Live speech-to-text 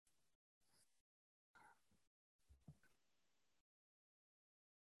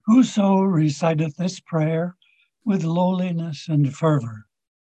Whoso reciteth this prayer with lowliness and fervor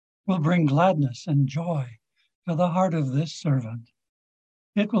will bring gladness and joy to the heart of this servant.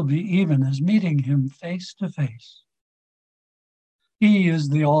 It will be even as meeting him face to face. He is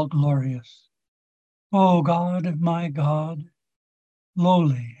the all-glorious. O God, my God,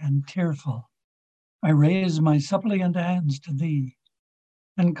 lowly and tearful, I raise my suppliant hands to thee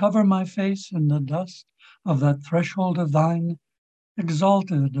and cover my face in the dust of that threshold of thine,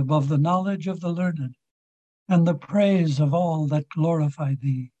 exalted above the knowledge of the learned and the praise of all that glorify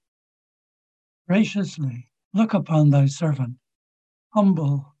thee. Graciously look upon thy servant,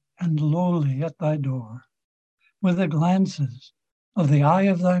 humble and lowly at thy door, with the glances of the eye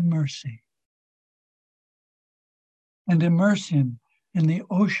of thy mercy, and immerse him in the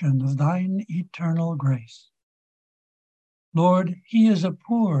ocean of thine eternal grace. Lord, he is a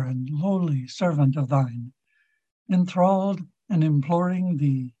poor and lowly servant of thine, enthralled and imploring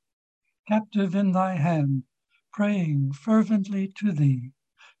thee, captive in thy hand, praying fervently to thee,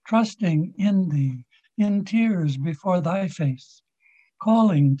 trusting in thee, in tears before thy face,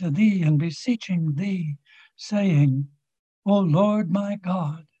 calling to thee and beseeching thee, saying, O Lord my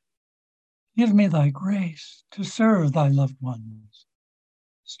God, give me thy grace to serve thy loved ones.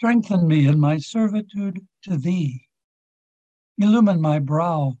 Strengthen me in my servitude to thee. Illumine my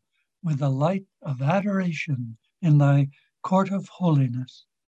brow with the light of adoration in thy court of holiness,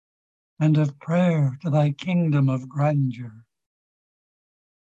 and of prayer to thy kingdom of grandeur.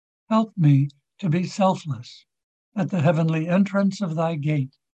 Help me to be selfless at the heavenly entrance of thy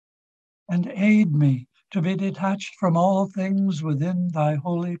gate, and aid me to be detached from all things within thy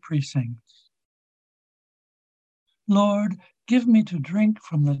holy precincts. Lord, give me to drink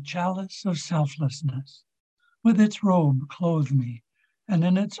from the chalice of selflessness. With its robe clothe me, and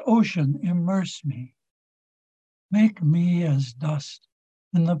in its ocean immerse me. Make me as dust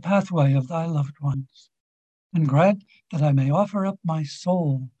in the pathway of thy loved ones, and grant that I may offer up my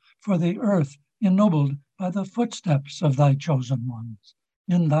soul for the earth ennobled by the footsteps of thy chosen ones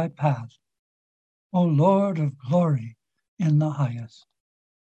in thy path, O Lord of glory in the highest.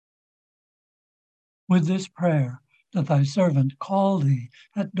 With this prayer doth thy servant call thee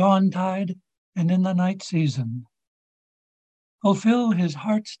at dawntide and in the night season. Fulfill his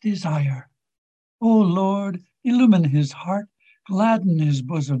heart's desire. O Lord, illumine his heart, gladden his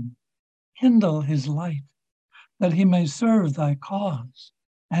bosom, kindle his light, that he may serve thy cause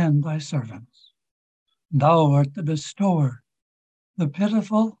and thy servants. Thou art the bestower, the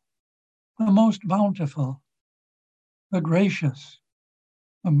pitiful, the most bountiful, the gracious,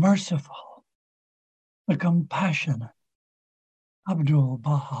 the merciful, the compassionate,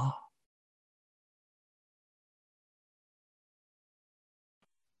 Abdu'l-Baha.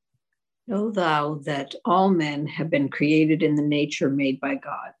 Know thou that all men have been created in the nature made by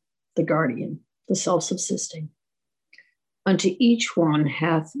God, the guardian, the self-subsisting. Unto each one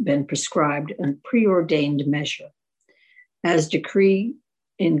hath been prescribed a preordained measure, as decreed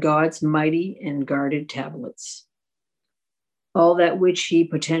in God's mighty and guarded tablets. All that which ye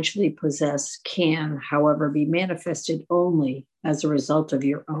potentially possess can, however, be manifested only as a result of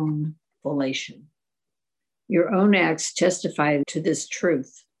your own volition. Your own acts testify to this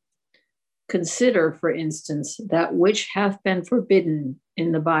truth. Consider, for instance, that which hath been forbidden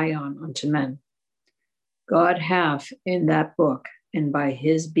in the Bayan unto men. God hath in that book, and by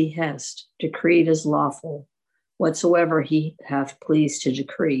his behest, decreed as lawful whatsoever he hath pleased to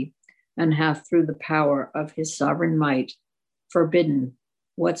decree, and hath through the power of his sovereign might forbidden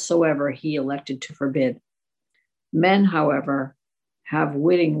whatsoever he elected to forbid. Men, however, have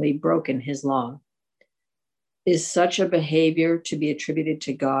wittingly broken his law. Is such a behavior to be attributed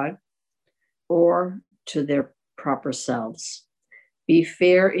to God or to their proper selves? Be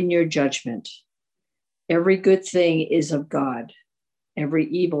fair in your judgment. Every good thing is of God. Every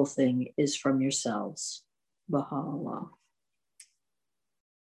evil thing is from yourselves. Baha'u'llah.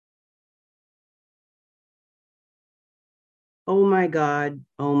 O my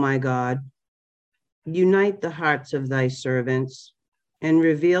God, unite the hearts of thy servants and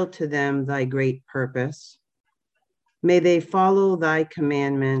reveal to them thy great purpose. May they follow thy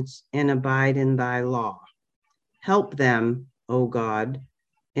commandments and abide in thy law. Help them, O God,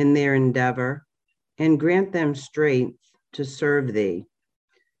 in their endeavor, and grant them strength to serve thee.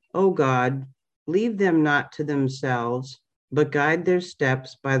 O God, leave them not to themselves, but guide their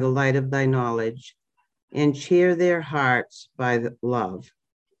steps by the light of thy knowledge, and cheer their hearts by the love.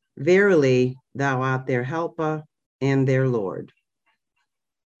 Verily, thou art their helper and their Lord.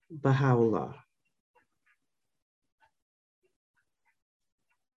 Baha'u'llah.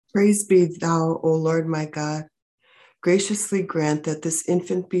 Praise be thou, O Lord my God, graciously grant that this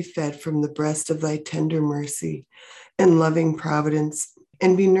infant be fed from the breast of thy tender mercy and loving providence,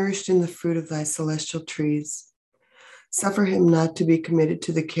 and be nourished in the fruit of thy celestial trees. Suffer him not to be committed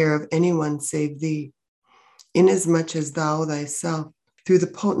to the care of anyone save thee, inasmuch as thou thyself, through the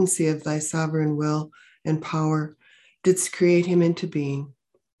potency of thy sovereign will and power, didst create him into being.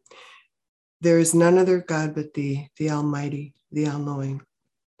 There is none other God but thee, the Almighty, the All-Knowing.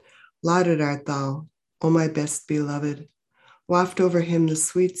 Lauded art thou, O my best beloved. Waft over him the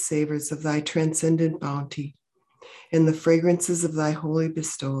sweet savors of thy transcendent bounty and the fragrances of thy holy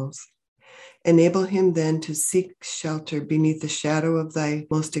bestowals. Enable him then to seek shelter beneath the shadow of thy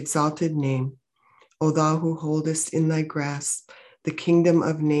most exalted name, O thou who holdest in thy grasp the kingdom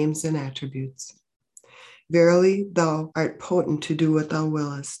of names and attributes. Verily, thou art potent to do what thou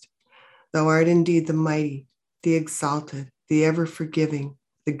willest. Thou art indeed the mighty, the exalted, the ever-forgiving,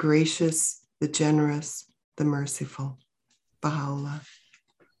 the gracious, the generous, the merciful. Baha'u'llah.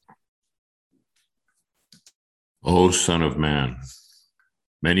 O Son of Man,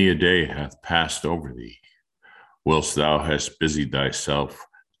 many a day hath passed over thee, whilst thou hast busied thyself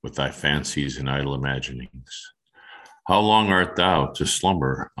with thy fancies and idle imaginings. How long art thou to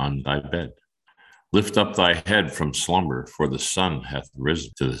slumber on thy bed? Lift up thy head from slumber, for the sun hath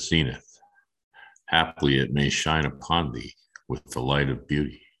risen to the zenith. Haply it may shine upon thee with the light of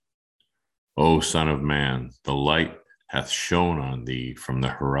beauty. O Son of Man, the light hath shone on thee from the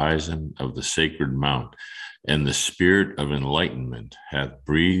horizon of the sacred mount, and the spirit of enlightenment hath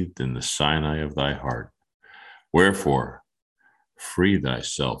breathed in the Sinai of thy heart. Wherefore, free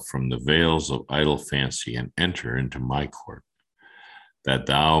thyself from the veils of idle fancy and enter into my court, that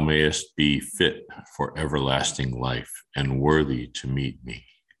thou mayest be fit for everlasting life and worthy to meet me.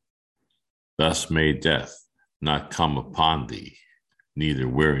 Thus may death not come upon thee, neither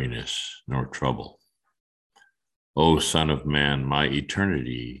weariness nor trouble. O Son of Man, my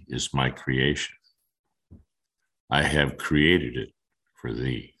eternity is my creation. I have created it for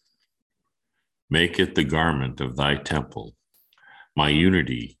thee. Make it the garment of thy temple. My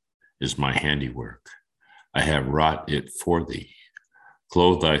unity is my handiwork. I have wrought it for thee.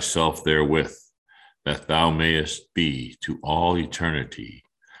 Clothe thyself therewith, that thou mayest be to all eternity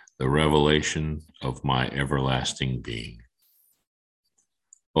the revelation of my everlasting being.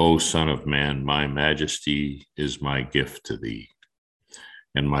 O Son of Man, my majesty is my gift to thee,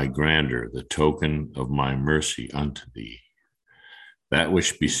 and my grandeur the token of my mercy unto thee. That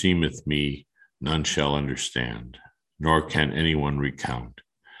which beseemeth me none shall understand, nor can anyone recount.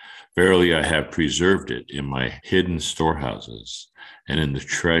 Verily, I have preserved it in my hidden storehouses and in the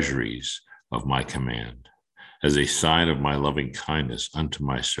treasuries of my command, as a sign of my loving kindness unto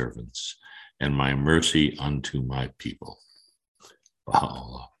my servants and my mercy unto my people.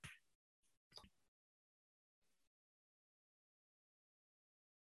 Baha'u'llah.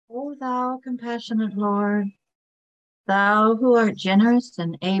 O thou compassionate Lord, thou who art generous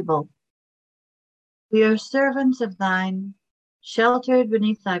and able, we are servants of thine, sheltered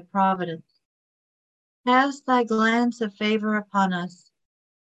beneath thy providence. Cast thy glance of favor upon us.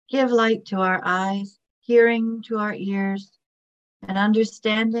 Give light to our eyes, hearing to our ears, and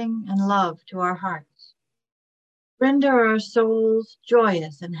understanding and love to our hearts. Render our souls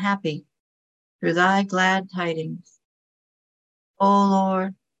joyous and happy through thy glad tidings. O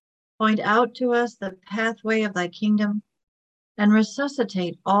Lord, point out to us the pathway of thy kingdom and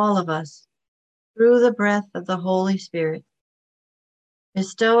resuscitate all of us through the breath of the Holy Spirit.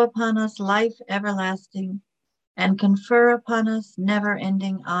 Bestow upon us life everlasting and confer upon us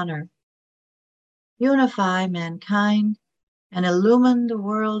never-ending honor. Unify mankind and illumine the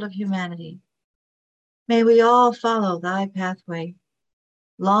world of humanity. May we all follow thy pathway,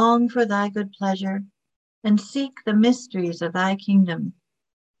 long for thy good pleasure, and seek the mysteries of thy kingdom.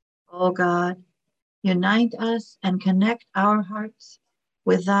 O God, unite us and connect our hearts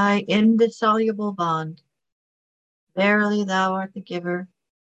with thy indissoluble bond. Verily, thou art the giver,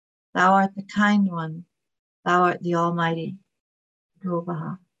 thou art the kind one, thou art the Almighty. Abdul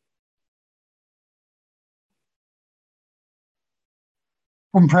Baha.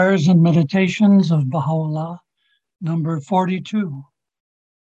 From Prayers and Meditations of Baha'u'llah, number 42.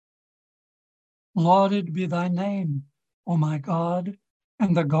 Lauded be thy name, O my God,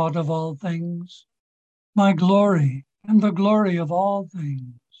 and the God of all things, my glory and the glory of all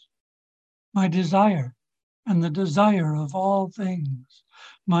things, my desire and the desire of all things,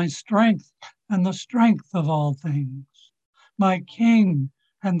 my strength and the strength of all things, my King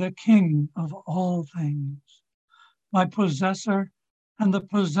and the King of all things, my possessor and the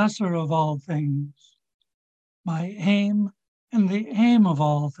possessor of all things, my aim and the aim of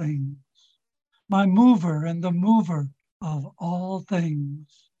all things, my mover and the mover of all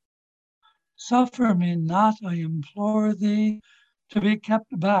things. Suffer me not, I implore thee, to be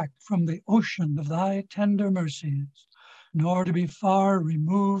kept back from the ocean of thy tender mercies, nor to be far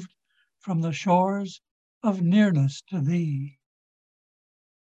removed from the shores of nearness to thee.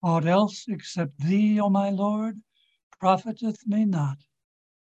 Aught else except thee, O my Lord, profiteth me not,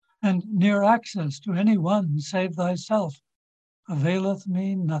 and near access to any one save thyself availeth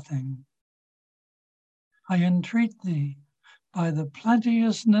me nothing. I entreat thee, by the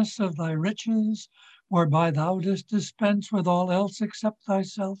plenteousness of thy riches, whereby thou dost dispense with all else except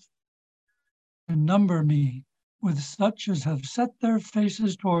thyself, and number me with such as have set their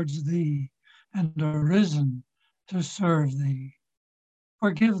faces towards thee and arisen to serve thee.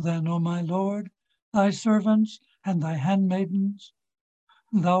 Forgive then, O my Lord, thy servants and thy handmaidens.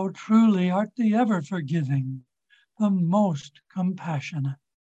 Thou truly art the ever forgiving, the most compassionate.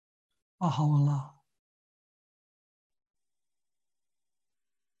 Baha'u'llah.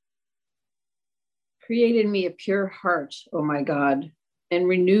 Create in me a pure heart, O my God, and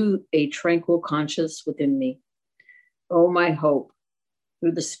renew a tranquil conscience within me. O my hope,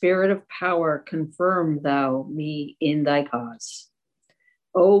 through the spirit of power, confirm thou me in thy cause.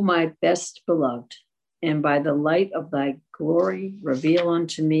 O my best beloved, and by the light of thy glory, reveal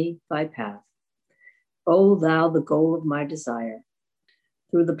unto me thy path. O thou, the goal of my desire,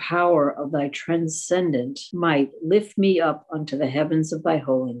 through the power of thy transcendent might, lift me up unto the heavens of thy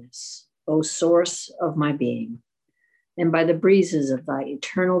holiness, O source of my being, and by the breezes of thy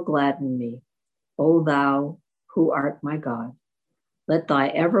eternal gladden me, O thou who art my God. Let thy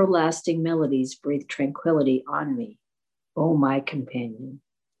everlasting melodies breathe tranquility on me, O my companion,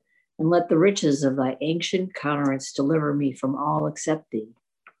 and let the riches of thy ancient countenance deliver me from all except thee,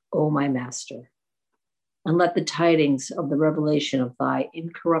 O my master. And let the tidings of the revelation of thy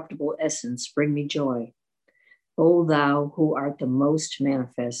incorruptible essence bring me joy, O thou who art the most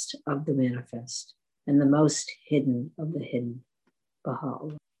manifest of the manifest, and the most hidden of the hidden.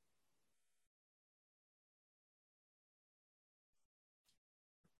 Baha'u'llah.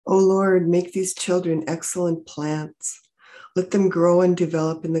 O Lord, make these children excellent plants. Let them grow and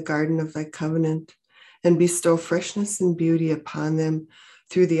develop in the garden of thy covenant, and bestow freshness and beauty upon them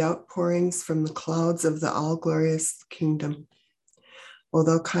through the outpourings from the clouds of the all-glorious kingdom. O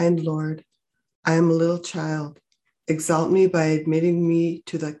thou kind Lord, I am a little child. Exalt me by admitting me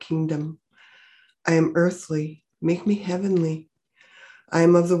to the kingdom. I am earthly, make me heavenly. I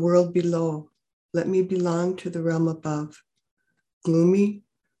am of the world below, let me belong to the realm above. Gloomy,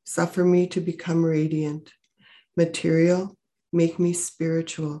 suffer me to become radiant. Material, make me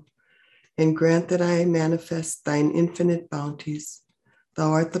spiritual, and grant that I manifest thine infinite bounties.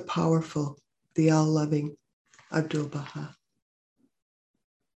 Thou art the powerful, the all-loving. Abdu'l-Baha.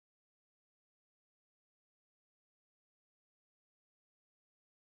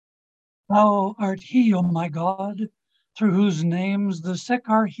 Thou art he, O my God, through whose names the sick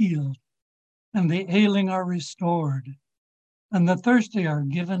are healed, and the ailing are restored, and the thirsty are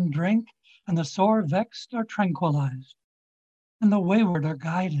given drink, and the sore vexed are tranquilized, and the wayward are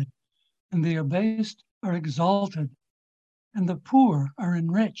guided, and the abased are exalted, and the poor are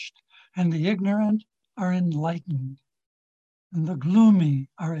enriched, and the ignorant are enlightened, and the gloomy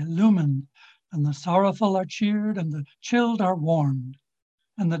are illumined, and the sorrowful are cheered, and the chilled are warmed,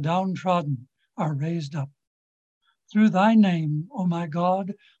 and the downtrodden are raised up. Through thy name, O my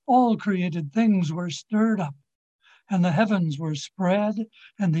God, all created things were stirred up, and the heavens were spread,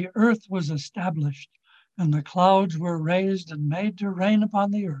 and the earth was established, and the clouds were raised and made to rain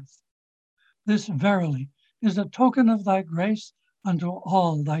upon the earth. This verily is a token of thy grace unto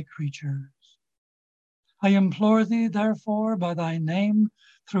all thy creatures. I implore thee, therefore, by thy name,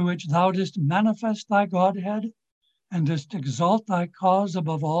 through which thou didst manifest thy Godhead, and didst exalt thy cause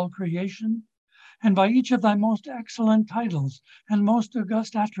above all creation, and by each of thy most excellent titles and most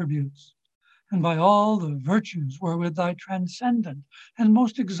august attributes, and by all the virtues wherewith thy transcendent and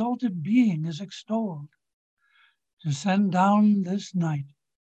most exalted being is extolled, to send down this night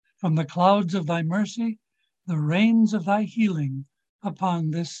from the clouds of thy mercy the rains of thy healing upon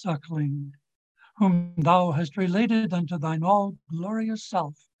this suckling, whom thou hast related unto thine all-glorious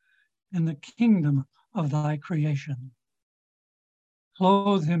self in the kingdom of thy creation.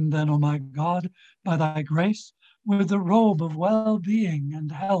 Clothe him then, O my God, by thy grace, with the robe of well-being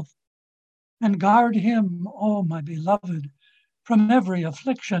and health, and guard him, O my beloved, from every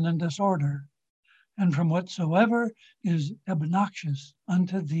affliction and disorder, and from whatsoever is obnoxious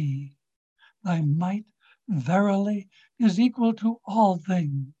unto thee. Thy might verily is equal to all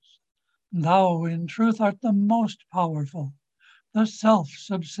things. Thou in truth art the most powerful, the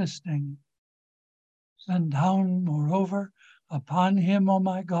self-subsisting. Send down, moreover, upon him, O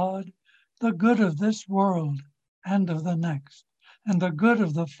my God, the good of this world and of the next, and the good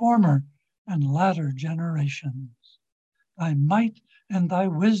of the former and latter generations. Thy might and thy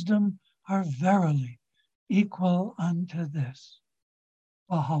wisdom are verily equal unto this.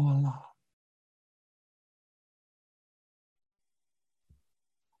 Baha'u'llah.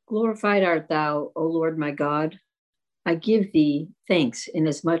 Glorified art thou, O Lord my God. I give thee thanks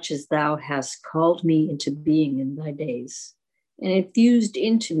inasmuch as thou hast called me into being in thy days, and infused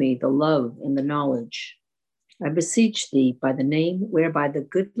into me the love and the knowledge. I beseech thee by the name whereby the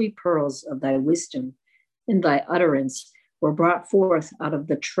goodly pearls of thy wisdom and thy utterance were brought forth out of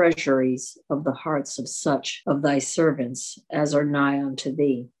the treasuries of the hearts of such of thy servants as are nigh unto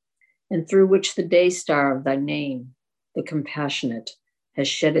thee, and through which the day star of thy name, the compassionate, has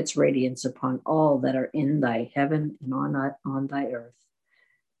shed its radiance upon all that are in thy heaven and on thy earth,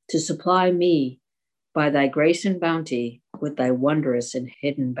 to supply me by thy grace and bounty with thy wondrous and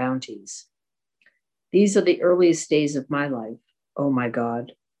hidden bounties. These are the earliest days of my life, O my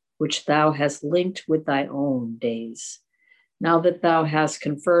God, which thou hast linked with thy own days. Now that thou hast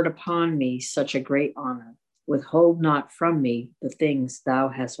conferred upon me such a great honor, withhold not from me the things thou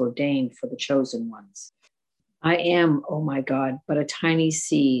hast ordained for the chosen ones. I am, O my God, but a tiny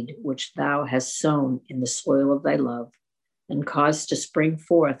seed which thou hast sown in the soil of thy love and caused to spring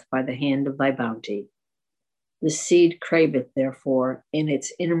forth by the hand of thy bounty. The seed craveth, therefore, in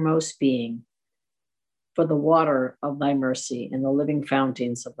its innermost being for the water of thy mercy and the living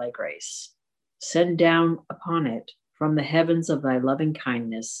fountains of thy grace. Send down upon it from the heavens of thy loving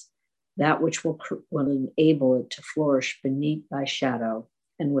kindness that which will enable it to flourish beneath thy shadow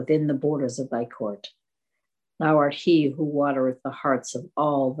and within the borders of thy court. Thou art he who watereth the hearts of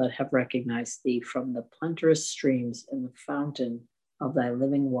all that have recognized thee from the plenteous streams and the fountain of thy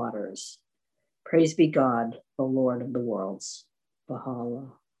living waters. Praise be God, the Lord of the worlds.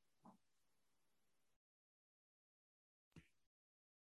 Baha'u'llah.